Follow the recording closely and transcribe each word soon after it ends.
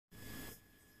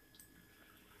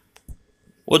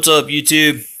What's up,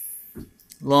 YouTube?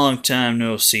 Long time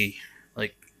no see.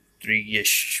 Like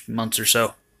 3-ish months or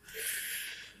so.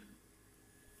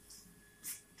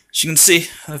 As you can see,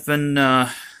 I've been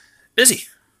busy.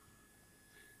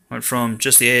 Went from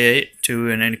just the A8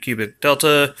 to an Anycubic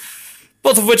Delta,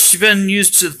 both of which have been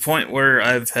used to the point where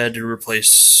I've had to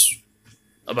replace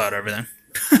about everything.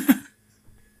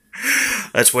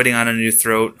 That's waiting on a new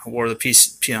throat. I wore the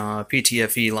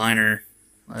PTFE liner.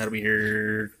 That'll be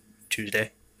here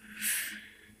Tuesday.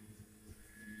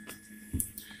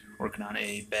 Working on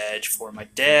a badge for my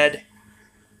dad.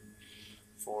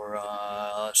 For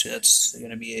let's see, that's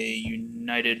going to be a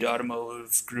United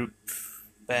Automotive Group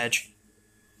badge.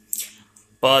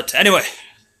 But anyway,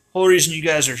 whole reason you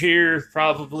guys are here,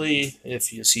 probably,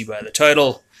 if you see by the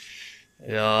title,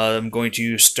 I'm going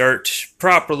to start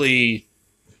properly,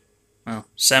 well,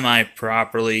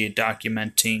 semi-properly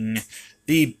documenting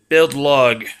the build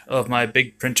log of my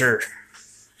big printer.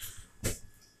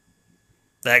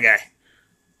 That guy.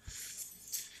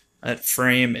 That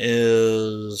frame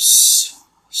is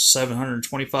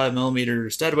 725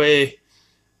 millimeters deadweight,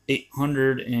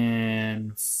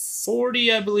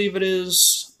 840, I believe it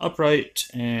is, upright,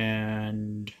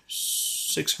 and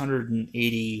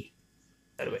 680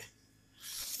 deadweight.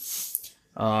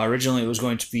 Originally, it was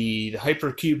going to be the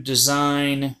Hypercube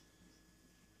design,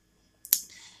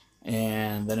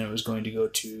 and then it was going to go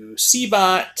to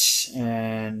CBOT,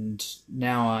 and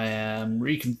now I am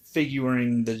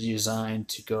reconfiguring the design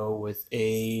to go with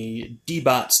a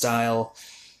DBOT style,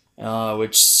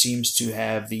 which seems to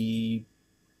have the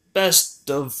best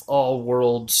of all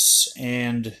worlds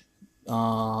and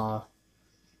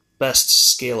best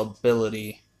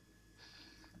scalability.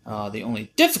 The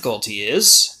only difficulty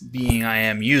is, being I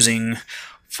am using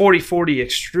 4040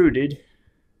 extruded,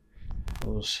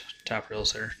 those top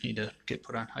rails there need to get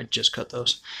put on. I just cut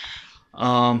those.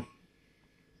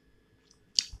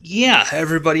 Yeah,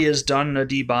 everybody has done a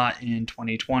DBOT in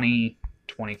 2020,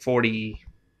 2040,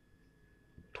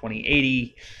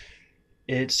 2080.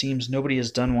 It seems nobody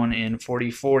has done one in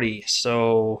 4040.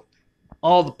 So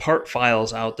all the part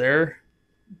files out there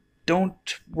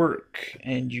don't work,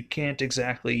 and you can't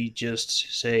exactly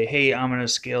just say, hey, I'm going to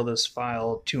scale this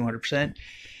file 200%.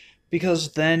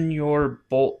 Because then your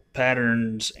bolt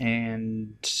patterns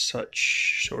and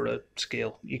such sort of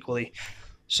scale equally.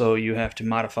 So you have to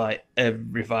modify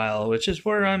every file, which is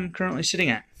where I'm currently sitting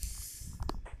at.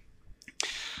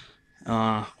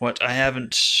 What I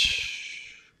haven't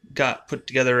got put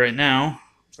together right now,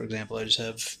 for example, I just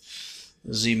have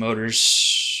Z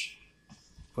motors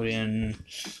put in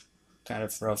kind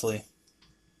of roughly.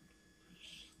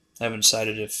 I haven't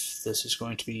decided if this is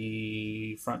going to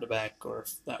be front to back or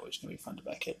if that was going to be front to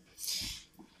back hit.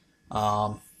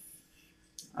 Alright,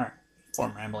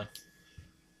 form rambling.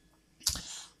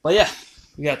 But yeah,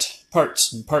 we got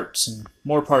parts and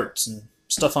more parts and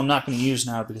stuff I'm not going to use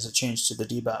now because it changed to the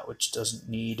DBOT, which doesn't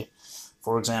need,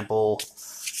 for example,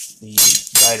 the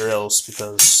guide rails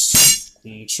because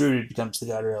the extruded becomes the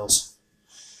guide rails.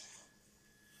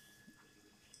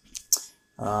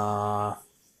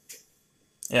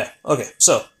 Yeah, okay,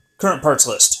 so current parts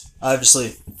list. Obviously,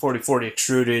 4040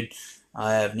 extruded.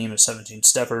 I have NEMA 17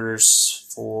 steppers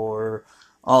for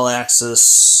all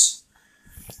axis.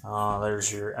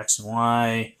 There's your X and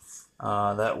Y.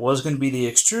 That was going to be the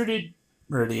extruded,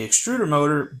 or the extruder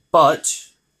motor, but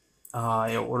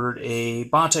I ordered a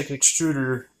Bondtech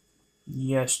extruder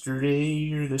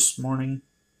yesterday or this morning,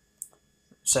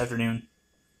 this afternoon.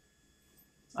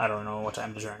 I don't know what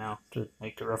time it is right now to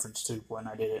make a reference to when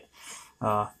I did it.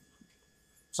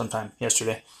 Sometime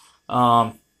yesterday.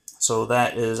 So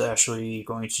that is actually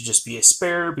going to just be a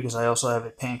spare because I also have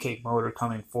a pancake motor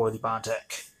coming for the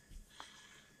Bondtech.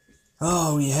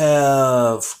 Oh, we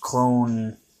have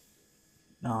clone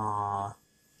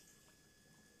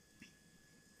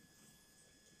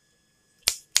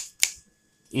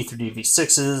E3D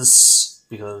V6s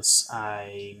because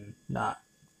I'm not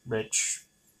rich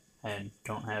and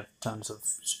don't have tons of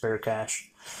spare cash.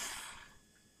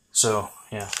 So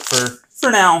yeah,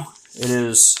 for now it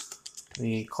is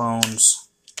the clones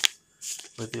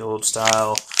with the old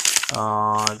style.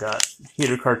 I got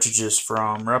heater cartridges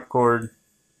from Repcord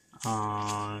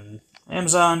on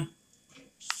Amazon.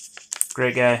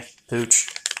 Great guy, Pooch.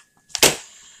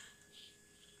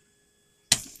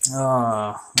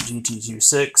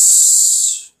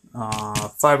 GT26,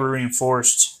 fiber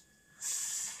reinforced.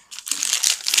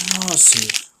 Let's see,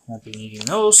 won't be needing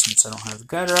those since I don't have the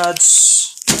guide rods.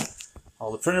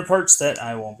 All the printer parts that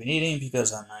I won't be needing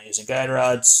because I'm not using guide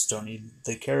rods. Don't need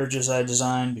the carriages I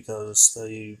designed because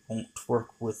they won't work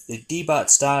with the DBOT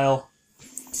style.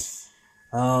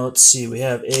 Let's see, we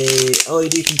have a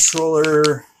LED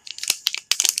controller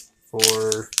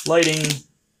for lighting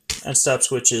and stop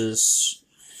switches,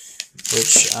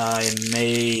 which I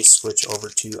may switch over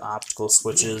to optical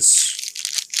switches.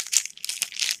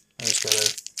 I just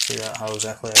gotta figure out how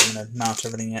exactly I'm gonna mount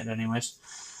everything yet anyways.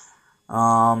 We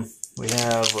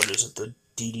have, what is it, the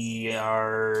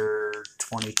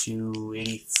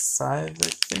DDR2285, I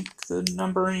think the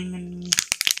numbering and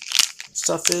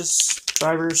stuff is,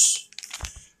 drivers.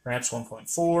 Ramps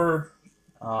 1.4.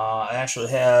 I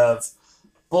actually have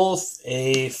both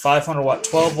a 500 watt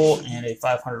 12 volt and a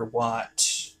 500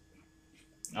 watt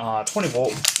 20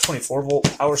 volt, 24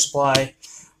 volt power supply.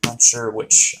 I'm not sure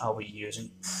which I'll be using.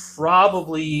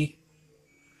 Probably,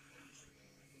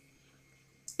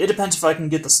 it depends if I can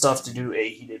get the stuff to do a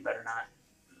heated bed or not.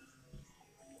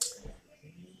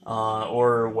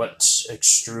 Or what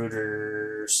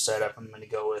extruder setup I'm going to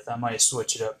go with. I might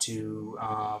switch it up to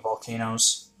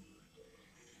volcanoes.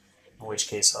 In which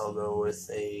case I'll go with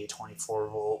a 24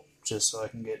 volt just so I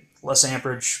can get less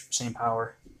amperage, same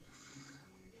power.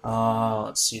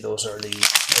 Let's see, those are the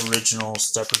original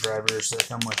stepper drivers that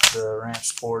come with the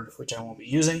ramps board, which I won't be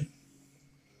using.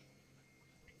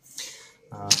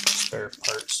 Spare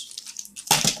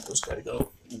parts, those gotta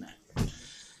go in that.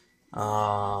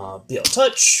 BL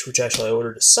Touch, which actually I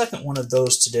ordered a second one of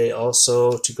those today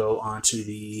also to go onto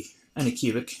the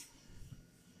Anycubic.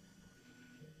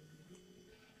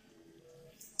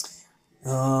 It's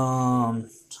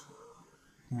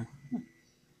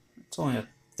only a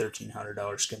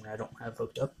 $1,300 skimmer I don't have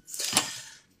hooked up.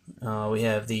 We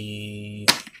have the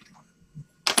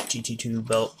GT2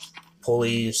 belt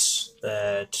pulleys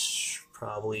that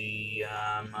probably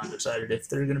I'm not decided if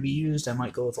they're going to be used. I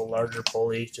might go with a larger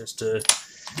pulley just to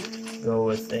go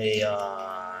with a,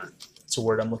 it's a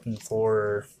word I'm looking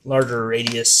for, larger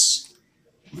radius.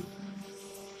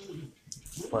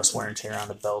 Less wear and tear on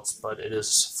the belts, but it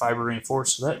is fiber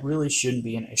reinforced, so that really shouldn't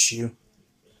be an issue.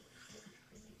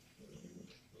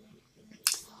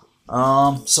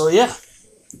 So yeah,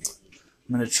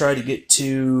 I'm going to try to get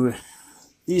to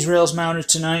these rails mounted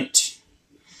tonight.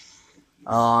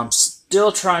 I'm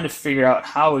still trying to figure out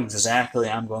how exactly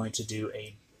I'm going to do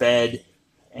a bed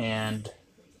and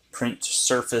print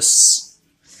surface,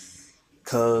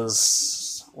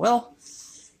 because, well,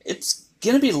 it's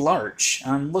going to be large.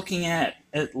 I'm looking at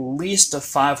least a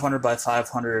 500 by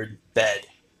 500 bed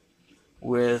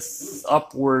with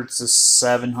upwards of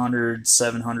 700,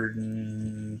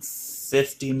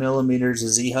 750 millimeters of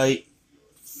Z height.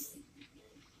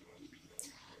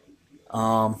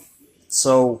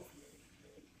 So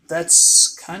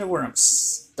that's kind of where I'm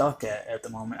stuck at the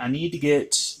moment. I need to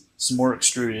get some more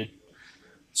extruded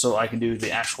so I can do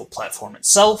the actual platform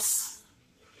itself,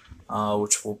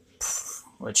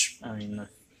 which I mean,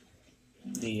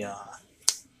 the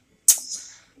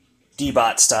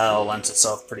D-Bot style lends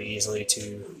itself pretty easily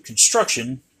to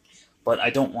construction, but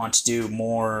I don't want to do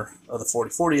more of the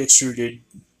 4040 extruded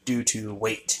due to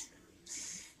weight,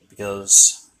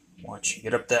 because once you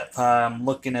get up that high, I'm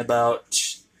looking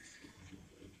about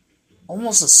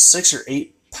almost a 6 or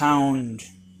 8 pound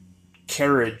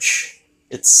carriage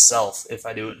itself if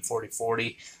I do it in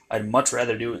 4040. I'd much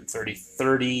rather do it in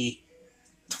 3030.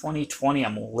 2020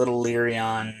 I'm a little leery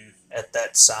on at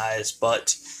that size,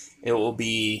 but it will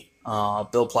be a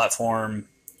build platform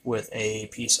with a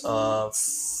piece of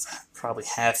probably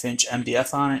 1/2 inch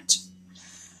MDF on it.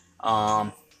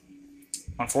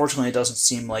 Unfortunately, it doesn't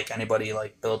seem like anybody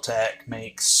like BuildTak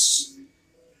makes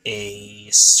a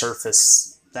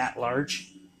surface that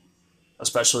large,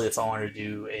 especially if I wanted to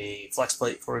do a flex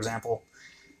plate, for example.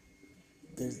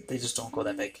 They just don't go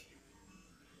that big.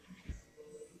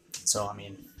 So, I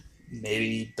mean,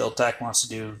 maybe BuildTak wants to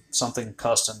do something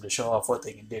custom to show off what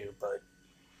they can do, but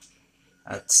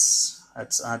that's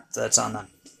on them.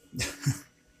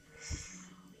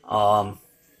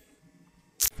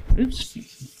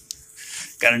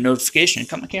 Oops. Got a notification,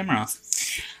 cut my camera off.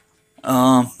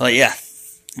 But yeah,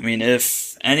 I mean,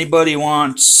 if anybody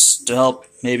wants to help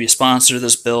maybe sponsor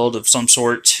this build of some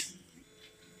sort,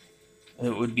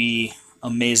 it would be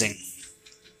amazing.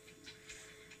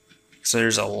 So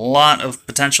there's a lot of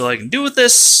potential I can do with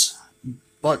this,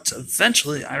 but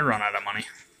eventually I run out of money.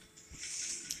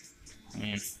 I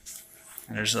mean,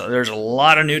 there's a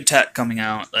lot of new tech coming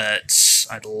out that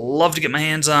I'd love to get my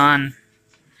hands on.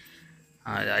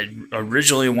 I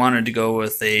originally wanted to go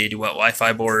with a Duet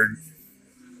Wi-Fi board.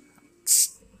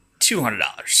 It's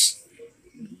 $200.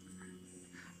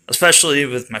 Especially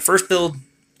with my first build,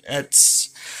 that's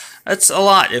a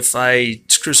lot if I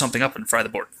screw something up and fry the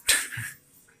board.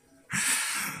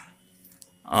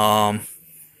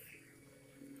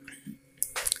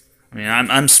 I mean,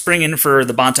 I'm springing for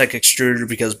the Bondtech extruder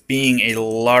because being a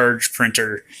large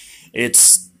printer,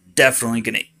 it's definitely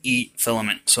going to eat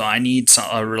filament. So I need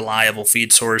a reliable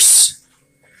feed source.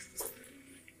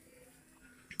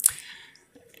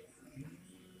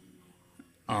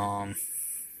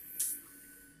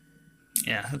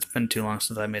 Yeah, it's been too long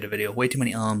since I made a video. Way too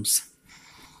many ums.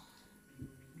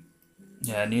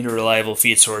 Yeah, I need a reliable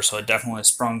feed source, so I definitely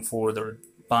sprung for the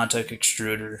Bondtech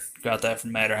extruder. Got that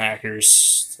from Matter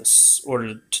Hackers. This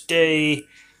ordered today.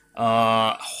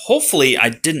 Hopefully I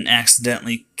didn't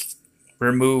accidentally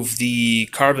remove the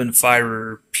carbon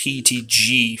fiber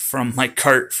PTG from my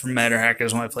cart from Matter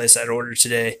Hackers when I placed that order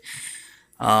today.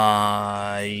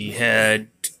 I had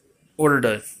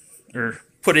ordered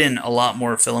put in a lot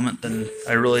more filament than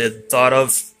I really had thought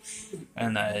of,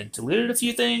 and I deleted a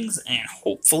few things, and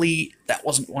hopefully that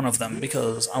wasn't one of them,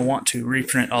 because I want to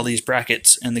reprint all these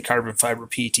brackets in the carbon fiber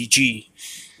PTG.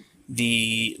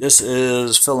 This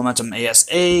is Filamentum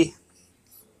ASA,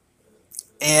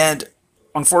 and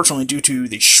unfortunately, due to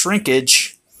the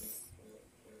shrinkage,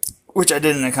 which I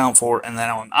didn't account for, and then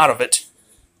I'm out of it,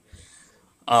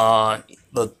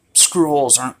 the screw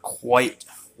holes aren't quite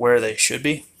where they should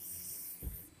be.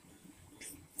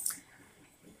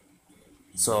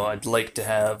 So I'd like to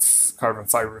have carbon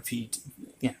fiber PTG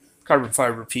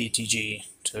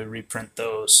to reprint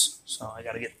those. So I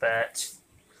got to get that,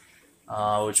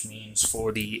 which means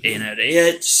for the ANET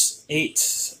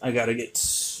 8, I got to get.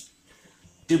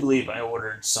 I do believe I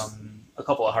ordered a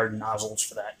couple of hardened nozzles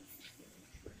for that.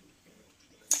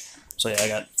 So yeah, I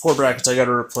got 4 brackets I got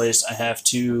to replace. I have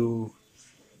to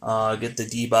get the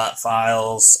DBOT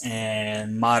files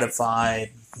and modify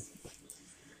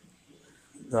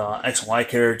the X and Y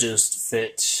carriages to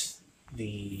fit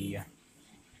the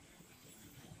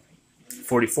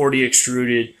 4040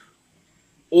 extruded,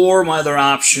 or my other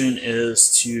option is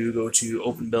to go to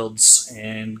Open Builds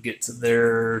and get to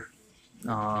their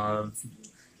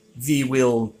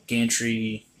V-wheel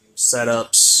gantry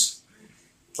setups.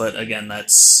 But again, that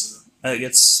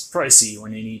gets pricey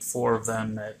when you need 4 of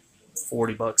them at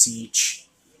 $40 each,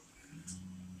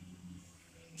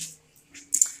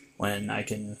 when I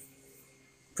can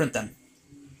print them.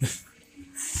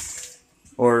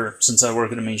 Or, since I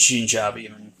work at a machine shop,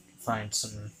 even find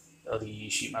some of the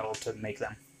sheet metal to make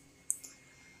them.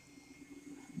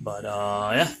 But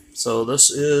yeah, so this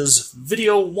is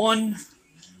video 1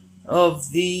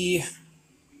 of the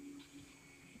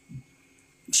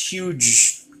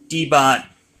huge DBOT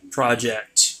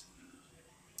project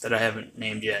that I haven't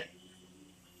named yet.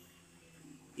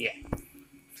 Yeah.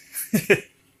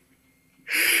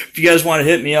 If you guys want to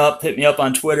hit me up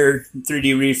on Twitter,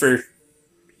 3D Reefer.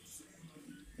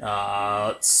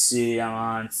 Let's see, I'm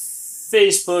on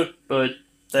Facebook, but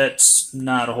that's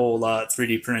not a whole lot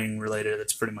 3D printing related.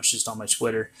 That's pretty much just on my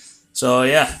Twitter. So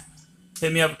yeah,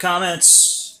 hit me up with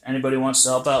comments. Anybody wants to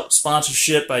help out,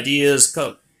 sponsorship, ideas,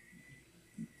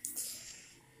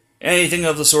 anything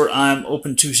of the sort, I'm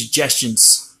open to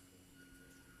suggestions.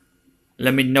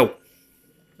 Let me know.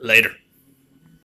 Later.